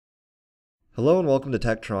Hello and welcome to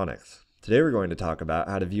Tektronix. Today we're going to talk about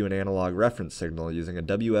how to view an analog reference signal using a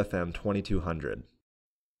WFM2200.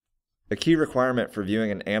 A key requirement for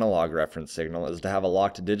viewing an analog reference signal is to have a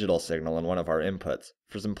locked digital signal in one of our inputs.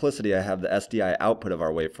 For simplicity, I have the SDI output of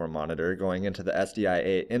our waveform monitor going into the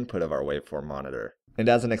SDI-A input of our waveform monitor. And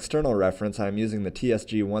as an external reference, I am using the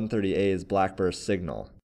TSG130A's blackburst signal.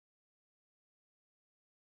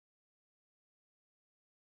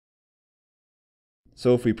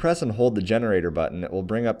 So if we press and hold the generator button, it will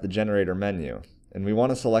bring up the generator menu, and we want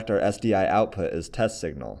to select our SDI output as test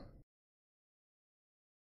signal.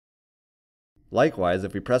 Likewise,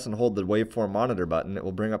 if we press and hold the waveform monitor button, it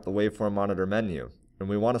will bring up the waveform monitor menu, and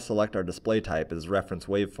we want to select our display type as reference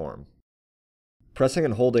waveform. Pressing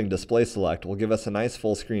and holding display select will give us a nice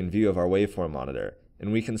full screen view of our waveform monitor,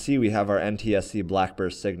 and we can see we have our NTSC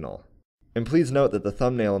blackburst signal. And please note that the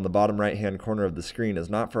thumbnail in the bottom right hand corner of the screen is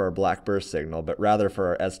not for our blackburst signal, but rather for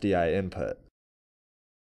our SDI input.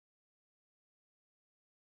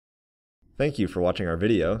 Thank you for watching our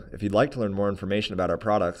video. If you'd like to learn more information about our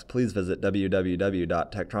products, please visit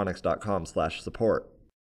www.tektronix.com/support.